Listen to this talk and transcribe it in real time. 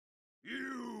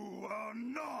You are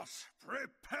not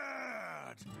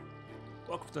prepared!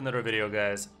 Welcome to another video,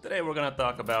 guys. Today we're gonna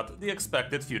talk about the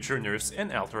expected future nerfs in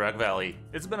Alterac Valley.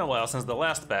 It's been a while since the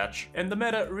last patch, and the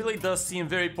meta really does seem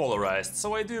very polarized,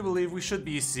 so I do believe we should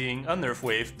be seeing a nerf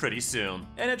wave pretty soon.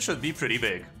 And it should be pretty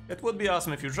big. It would be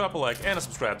awesome if you drop a like and a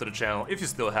subscribe to the channel if you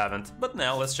still haven't, but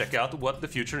now let's check out what the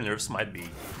future nerfs might be.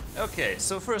 Okay,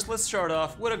 so first let's start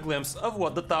off with a glimpse of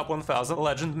what the top 1000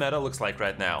 legend meta looks like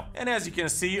right now. And as you can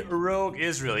see, Rogue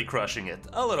is really crushing it.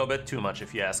 A little bit too much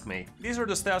if you ask me. These are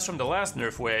the stats from the last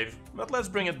nerf wave, but let's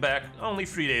bring it back only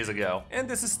 3 days ago. And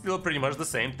this is still pretty much the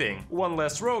same thing. One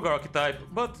less Rogue archetype,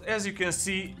 but as you can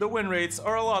see, the win rates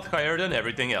are a lot higher than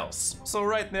everything else. So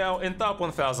right now, in top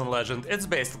 1000 legend, it's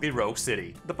basically Rogue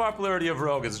City. The popularity of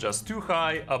Rogue is just too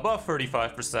high, above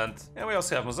 35%, and we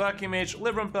also have Mozaki Mage,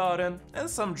 Libram Paladin, and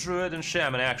some Druid and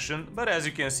Shaman action, but as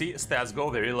you can see, stats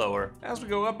go very lower. As we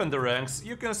go up in the ranks,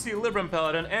 you can see Libram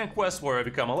Paladin and Quest Warrior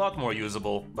become a lot more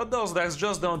usable, but those decks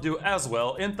just don't do as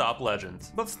well in top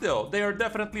legend. But still, they are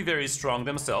definitely very strong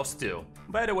themselves too.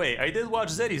 By the way, I did watch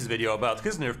Zeddy's video about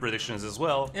his nerf predictions as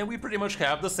well, and we pretty much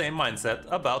have the same mindset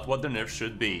about what the nerf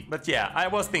should be. But yeah, I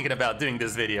was thinking about doing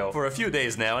this video for a few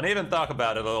days now, and even talk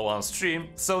about it a little on stream,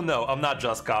 so no, I'm not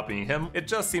just copying him, it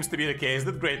just seems to be the case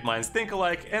that great minds think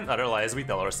alike and other lies we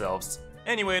tell ourselves.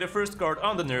 Anyway, the first card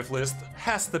on the nerf list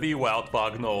has to be Wild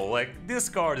Pognull. Like, this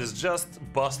card is just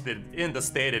busted in the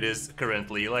state it is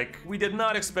currently. Like, we did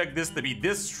not expect this to be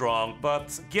this strong,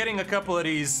 but getting a couple of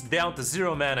these down to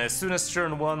 0 mana as soon as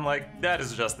turn 1, like, that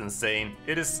is just insane.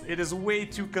 It is way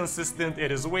too consistent,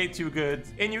 it is way too good,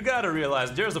 and you gotta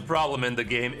realize there's a problem in the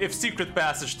game if Secret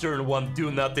Passage turn 1 do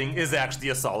nothing is actually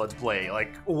a solid play.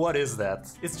 Like, what is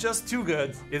that? It's just too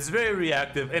good, it's very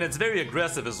reactive, and it's very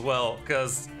aggressive as well,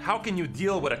 because how can you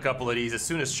deal with a couple of these as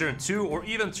soon as turn 2 or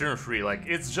even turn 3, like,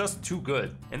 it's just too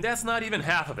good. And that's not even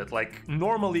half of it. Like,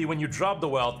 normally when you drop the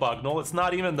Wild Pognull, it's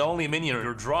not even the only minion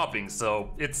you're dropping,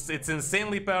 so it's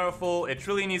insanely powerful, it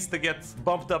really needs to get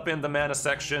bumped up in the mana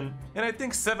section, and I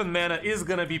think 7 mana is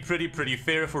gonna be pretty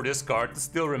fair for this card to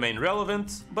still remain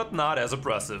relevant, but not as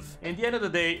oppressive. In the end of the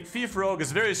day, Thief Rogue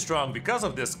is very strong because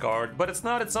of this card, but it's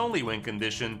not its only win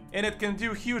condition, and it can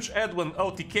do huge Edwin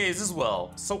OTKs as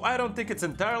well, so I don't think it's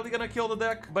entirely gonna kill the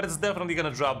deck, but it's definitely gonna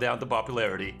drop down to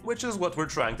popularity, which is what we're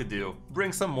trying to do,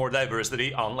 bring some more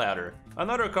diversity on ladder.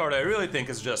 Another card I really think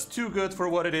is just too good for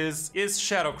what it is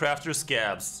Shadowcrafter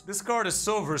Scabs. This card is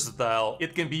so versatile,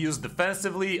 it can be used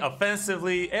defensively,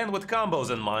 offensively, and with combos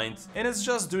in mind, and it's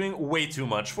just doing way too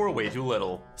much for way too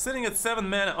little. Sitting at 7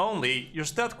 mana only, you're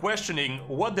start questioning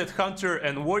what did Hunter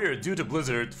and Warrior do to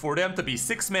Blizzard for them to be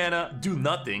 6 mana, do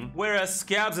nothing, whereas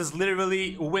Scabs is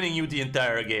literally winning you the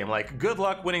entire game. Like, good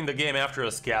luck winning the game after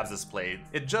a Scabs is played.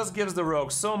 It just gives the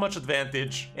rogue so much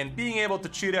advantage, and being able to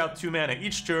cheat out 2 mana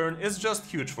each turn is just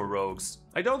huge for rogues.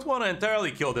 I don't want to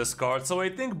entirely kill this card, so I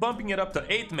think bumping it up to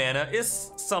 8 mana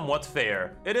is somewhat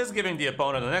fair. It is giving the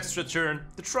opponent an extra turn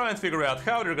to try and figure out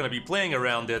how they're gonna be playing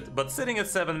around it, but sitting at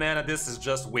 7 mana, this is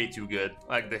just way too good.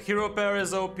 Like, the hero pair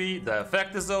is OP, the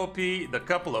effect is OP, the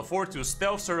couple of 4/2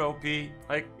 stealths are OP,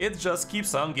 like, it just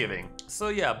keeps on giving. So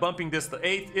yeah, bumping this to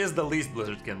 8 is the least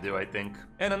Blizzard can do, I think.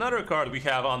 And another card we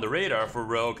have on the radar for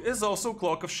Rogue is also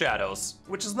Cloak of Shadows,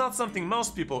 which is not something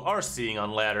most people are seeing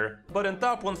on ladder, but in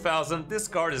top 1000 this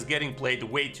card is getting played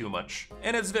way too much,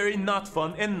 and it's very not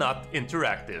fun and not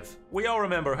interactive. We all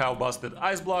remember how busted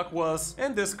Ice Block was,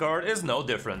 and this card is no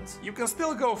different. You can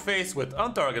still go face with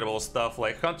untargetable stuff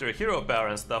like Hunter Hero Power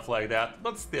and stuff like that,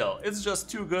 but still, it's just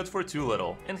too good for too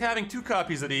little. And having 2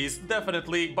 copies of these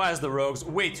definitely buys the rogues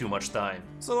way too much time.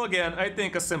 So again, I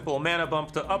think a simple mana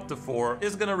bump to up to 4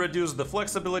 is gonna reduce the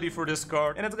flexibility for this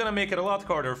card, and it's gonna make it a lot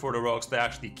harder for the rogues to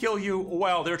actually kill you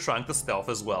while they're trying to stealth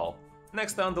as well.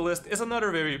 Next on the list is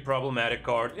another very problematic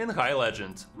card in High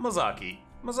Legend, Mozaki.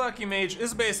 Mozaki Mage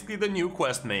is basically the new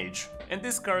Quest Mage, and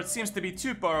this card seems to be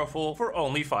too powerful for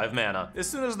only 5 mana. As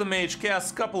soon as the mage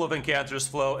casts a couple of Encounters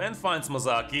Flow and finds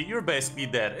Mozaki, you're basically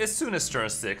dead as soon as turn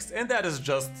 6, and that is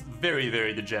just very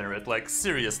degenerate, like,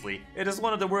 seriously. It is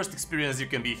one of the worst experiences you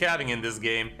can be having in this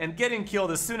game, and getting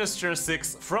killed as soon as turn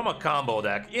 6 from a combo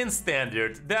deck in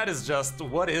Standard, that is just,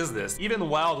 what is this? Even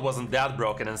Wild wasn't that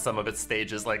broken in some of its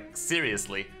stages, like,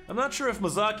 seriously. I'm not sure if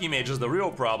Mozaki Mage is the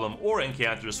real problem or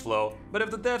Encounters Flow, but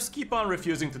if the devs keep on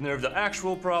refusing to nerf the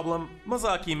actual problem,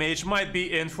 Mozaki Mage might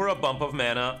be in for a bump of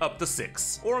mana up to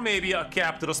 6, or maybe a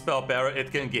cap to the spell power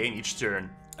it can gain each turn.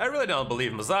 I really don't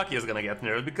believe Mozaki is gonna get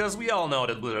nerfed because we all know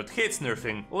that Blizzard hates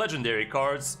nerfing legendary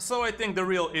cards, so I think the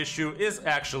real issue is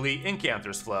actually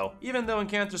Incanter's Flow. Even though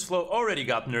Incanter's Flow already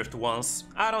got nerfed once,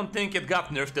 I don't think it got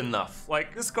nerfed enough.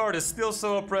 Like, this card is still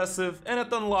so oppressive, and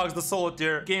it unlocks the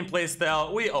solitaire gameplay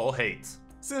style we all hate.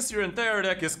 Since your entire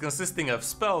deck is consisting of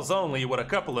spells only with a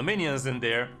couple of minions in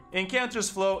there, Incanter's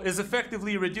Flow is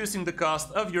effectively reducing the cost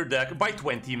of your deck by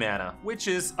 20 mana, which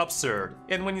is absurd.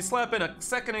 And when you slap in a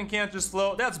second Incanter's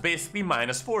Flow, that's basically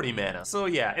minus 40 mana. So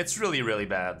yeah, it's really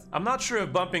bad. I'm not sure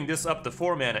if bumping this up to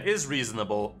 4 mana is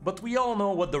reasonable, but we all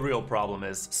know what the real problem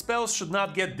is. Spells should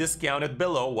not get discounted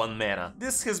below 1 mana.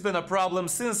 This has been a problem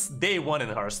since day 1 in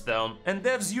Hearthstone, and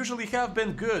devs usually have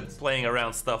been good playing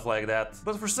around stuff like that.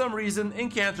 But for some reason,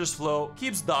 Incanter's Flow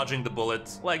keeps dodging the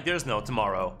bullet like there's no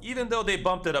tomorrow. Even though they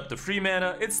bumped it up to 3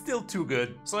 mana, it's still too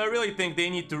good, so I really think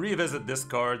they need to revisit this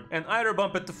card and either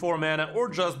bump it to 4 mana or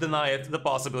just deny it the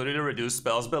possibility to reduce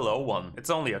spells below 1.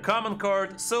 It's only a common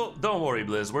card, so don't worry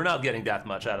Blizz, we're not getting that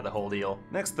much out of the whole deal.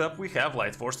 Next up we have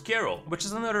Lightforced Carol, which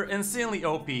is another insanely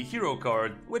OP hero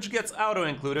card, which gets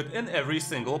auto-included in every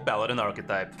single Paladin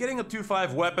archetype. Getting a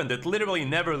 2/5 weapon that literally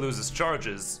never loses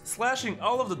charges, slashing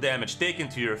all of the damage taken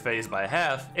to your face by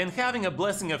half, and having a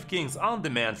Blessing of Kings on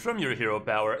demand from your hero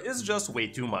power is just way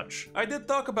too much. I did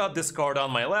talk about this card on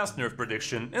my last nerf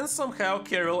prediction, and somehow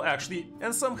Carol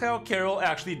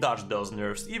actually dodged those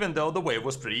nerfs, even though the wave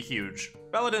was pretty huge.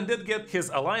 Paladin did get his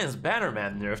Alliance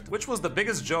Bannerman nerfed, which was the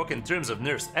biggest joke in terms of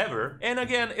nerfs ever, and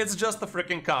again, it's just a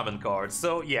freaking common card,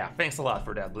 so yeah, thanks a lot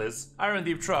for that, Blizz. Iron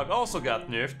Deep Trog also got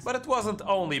nerfed, but it wasn't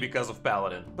only because of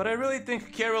Paladin. But I really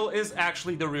think Carol is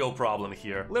actually the real problem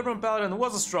here. Libram Paladin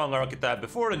was a strong archetype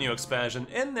before the new expansion,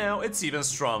 and now it's even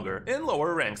stronger, in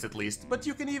lower ranks at least, but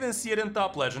you can even see it in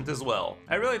Top Legend as well.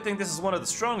 I really think this is one of the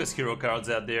strongest hero cards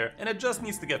out there, and it just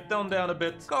needs to get toned down a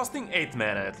bit, costing 8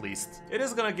 mana at least. It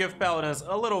is gonna give Paladins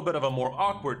a little bit of a more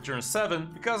awkward turn 7,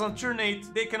 because on turn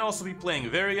 8 they can also be playing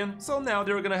Varian, so now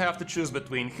they're gonna have to choose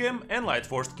between him and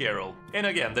Lightforced Carol. And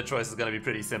again, the choice is gonna be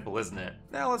pretty simple, isn't it?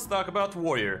 Now let's talk about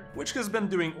Warrior, which has been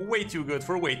doing way too good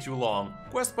for way too long.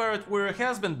 Quest Pirate Warrior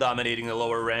has been dominating the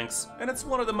lower ranks, and it's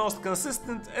one of the most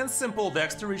consistent and simple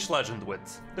decks to reach Legend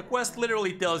with. The quest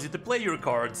literally tells you to play your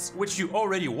cards, which you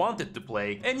already wanted to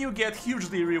play, and you get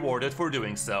hugely rewarded for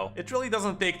doing so. It really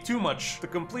doesn't take too much to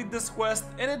complete this quest,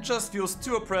 and it just feels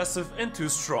too oppressive and too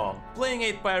strong. Playing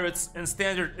 8 pirates in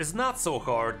Standard is not so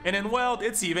hard, and in Wild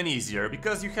it's even easier,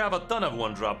 because you have a ton of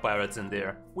 1-drop pirates in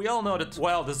there. We all know that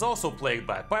Wild is also plagued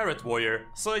by Pirate Warrior,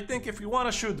 so I think if you want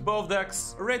to shoot both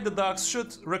decks, Raid the Docks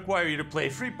should require you to play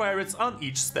 3 pirates on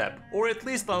each step, or at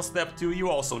least on step 2 you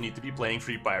also need to be playing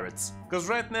 3 pirates. Cause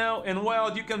right now, in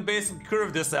Wild you can basically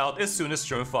curve this out as soon as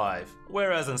turn 5.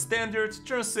 Whereas in Standard,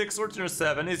 turn 6 or turn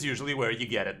 7 is usually where you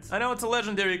get it. I know it's a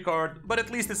legendary card, but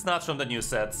at least it's not from the new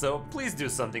set, so please do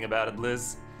something about it,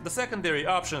 Blizz. The secondary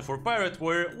option for Pirate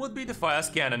Warrior would be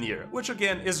Defias Cannoneer, which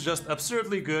again is just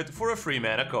absurdly good for a 3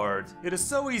 mana card. It is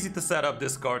so easy to set up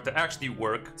this card to actually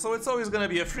work, so it's always gonna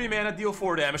be a 3 mana deal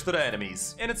 4 damage to the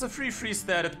enemies. And it's a free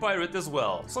statted pirate as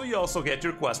well, so you also get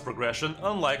your quest progression,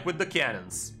 unlike with the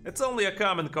cannons. It's only a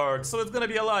common card, so it's gonna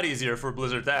be a lot easier for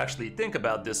Blizzard to actually think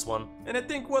about this one. And I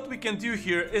think what we can do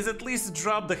here is at least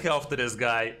drop the health to this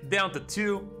guy down to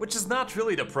 2, which is not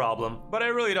really the problem, but I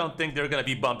really don't think they're gonna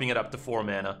be bumping it up to 4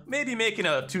 mana. Maybe making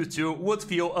a 2/2 would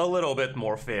feel a little bit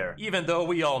more fair, even though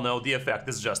we all know the effect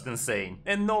is just insane.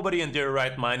 And nobody in their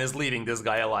right mind is leaving this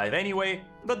guy alive anyway,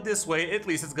 but this way at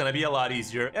least it's gonna be a lot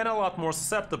easier and a lot more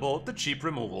susceptible to cheap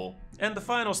removal. And the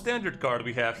final standard card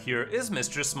we have here is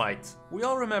Mistress Smite. We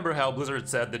all remember how Blizzard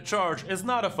said that charge is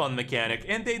not a fun mechanic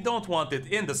and they don't want it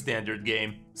in the standard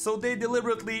game. So they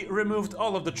deliberately removed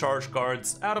all of the charge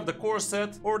cards out of the core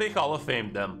set, or they Hall of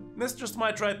Famed them. Mistress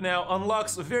Smite right now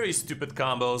unlocks very stupid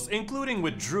combos, including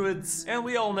with druids, and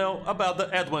we all know about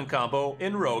the Edwin combo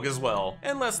in Rogue as well.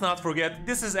 And let's not forget,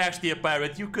 this is actually a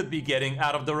pirate you could be getting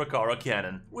out of the Rakara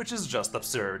cannon, which is just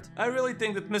absurd. I really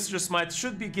think that Mistress Smite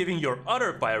should be giving your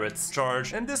other pirates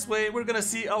charge, and this way we're gonna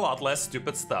see a lot less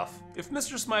stupid stuff. If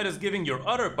Mistress Smite is giving your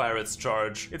other pirates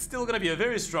charge, it's still gonna be a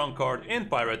very strong card in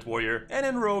Pirate Warrior and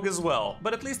in Rogue as well,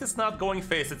 but at least it's not going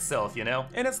face itself, you know?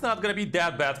 And it's not gonna be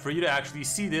that bad for you to actually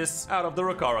see this out of the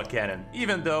Rakara cannon,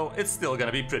 even though it's still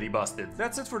gonna be pretty busted.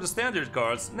 That's it for the standard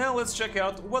cards. Now let's check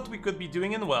out what we could be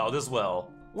doing in Wild as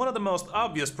well. One of the most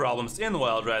obvious problems in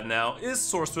Wild right now is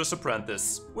Sorcerer's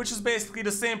Apprentice, which is basically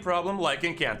the same problem like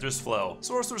Incanter's Flow.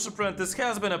 Sorcerer's Apprentice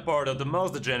has been a part of the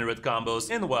most degenerate combos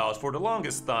in Wild for the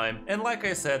longest time, and like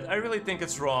I said, I really think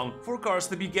it's wrong for cards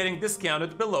to be getting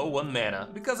discounted below 1 mana,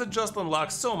 because it just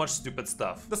unlocks so much stupid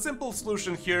stuff. The simple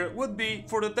solution here would be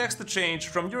for the text to change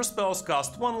from your spells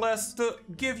cost 1 less to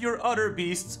give your other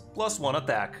beasts +1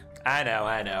 attack. I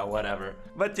know, whatever.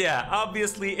 But yeah,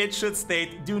 obviously it should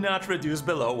state do not reduce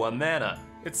below 1 mana.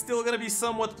 It's still gonna be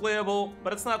somewhat playable,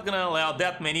 but it's not gonna allow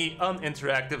that many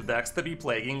uninteractive decks to be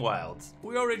plaguing Wild.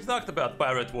 We already talked about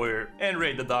Pirate Warrior and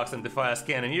Raid the Docks and Defias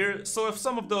Cannoneer, so if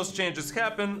some of those changes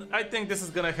happen, I think this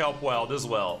is gonna help Wild as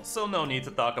well, so no need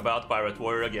to talk about Pirate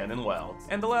Warrior again in Wild.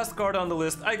 And the last card on the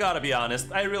list, I gotta be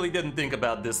honest, I really didn't think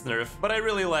about this nerf, but I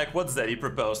really like what Zeddy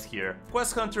proposed here.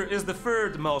 Quest Hunter is the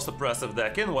 3rd most oppressive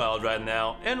deck in Wild right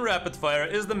now, and Rapid Fire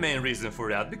is the main reason for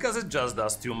that, because it just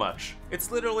does too much. It's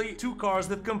literally 2 cards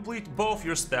that complete both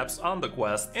your steps on the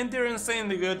quest, and they're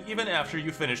insanely good even after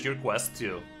you finish your quest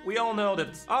too. We all know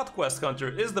that Odd Quest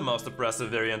Hunter is the most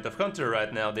oppressive variant of Hunter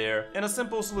right now there, and a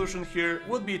simple solution here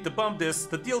would be to bump this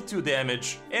to deal 2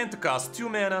 damage and to cost 2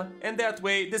 mana, and that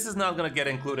way this is not gonna get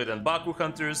included in Baku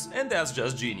Hunters, and that's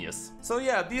just genius. So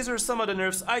yeah, these are some of the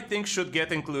nerfs I think should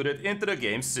get included into the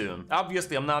game soon.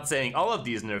 Obviously I'm not saying all of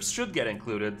these nerfs should get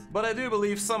included, but I do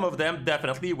believe some of them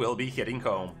definitely will be hitting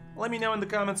home. Let me know in the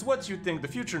comments what you think the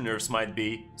future nerfs might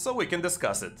be, so we can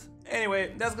discuss it.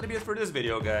 Anyway, that's gonna be it for this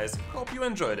video, guys. Hope you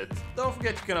enjoyed it. Don't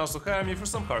forget you can also hire me for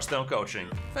some Hearthstone coaching.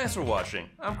 Thanks for watching.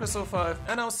 I'm Kris05,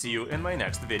 and I'll see you in my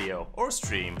next video or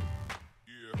stream.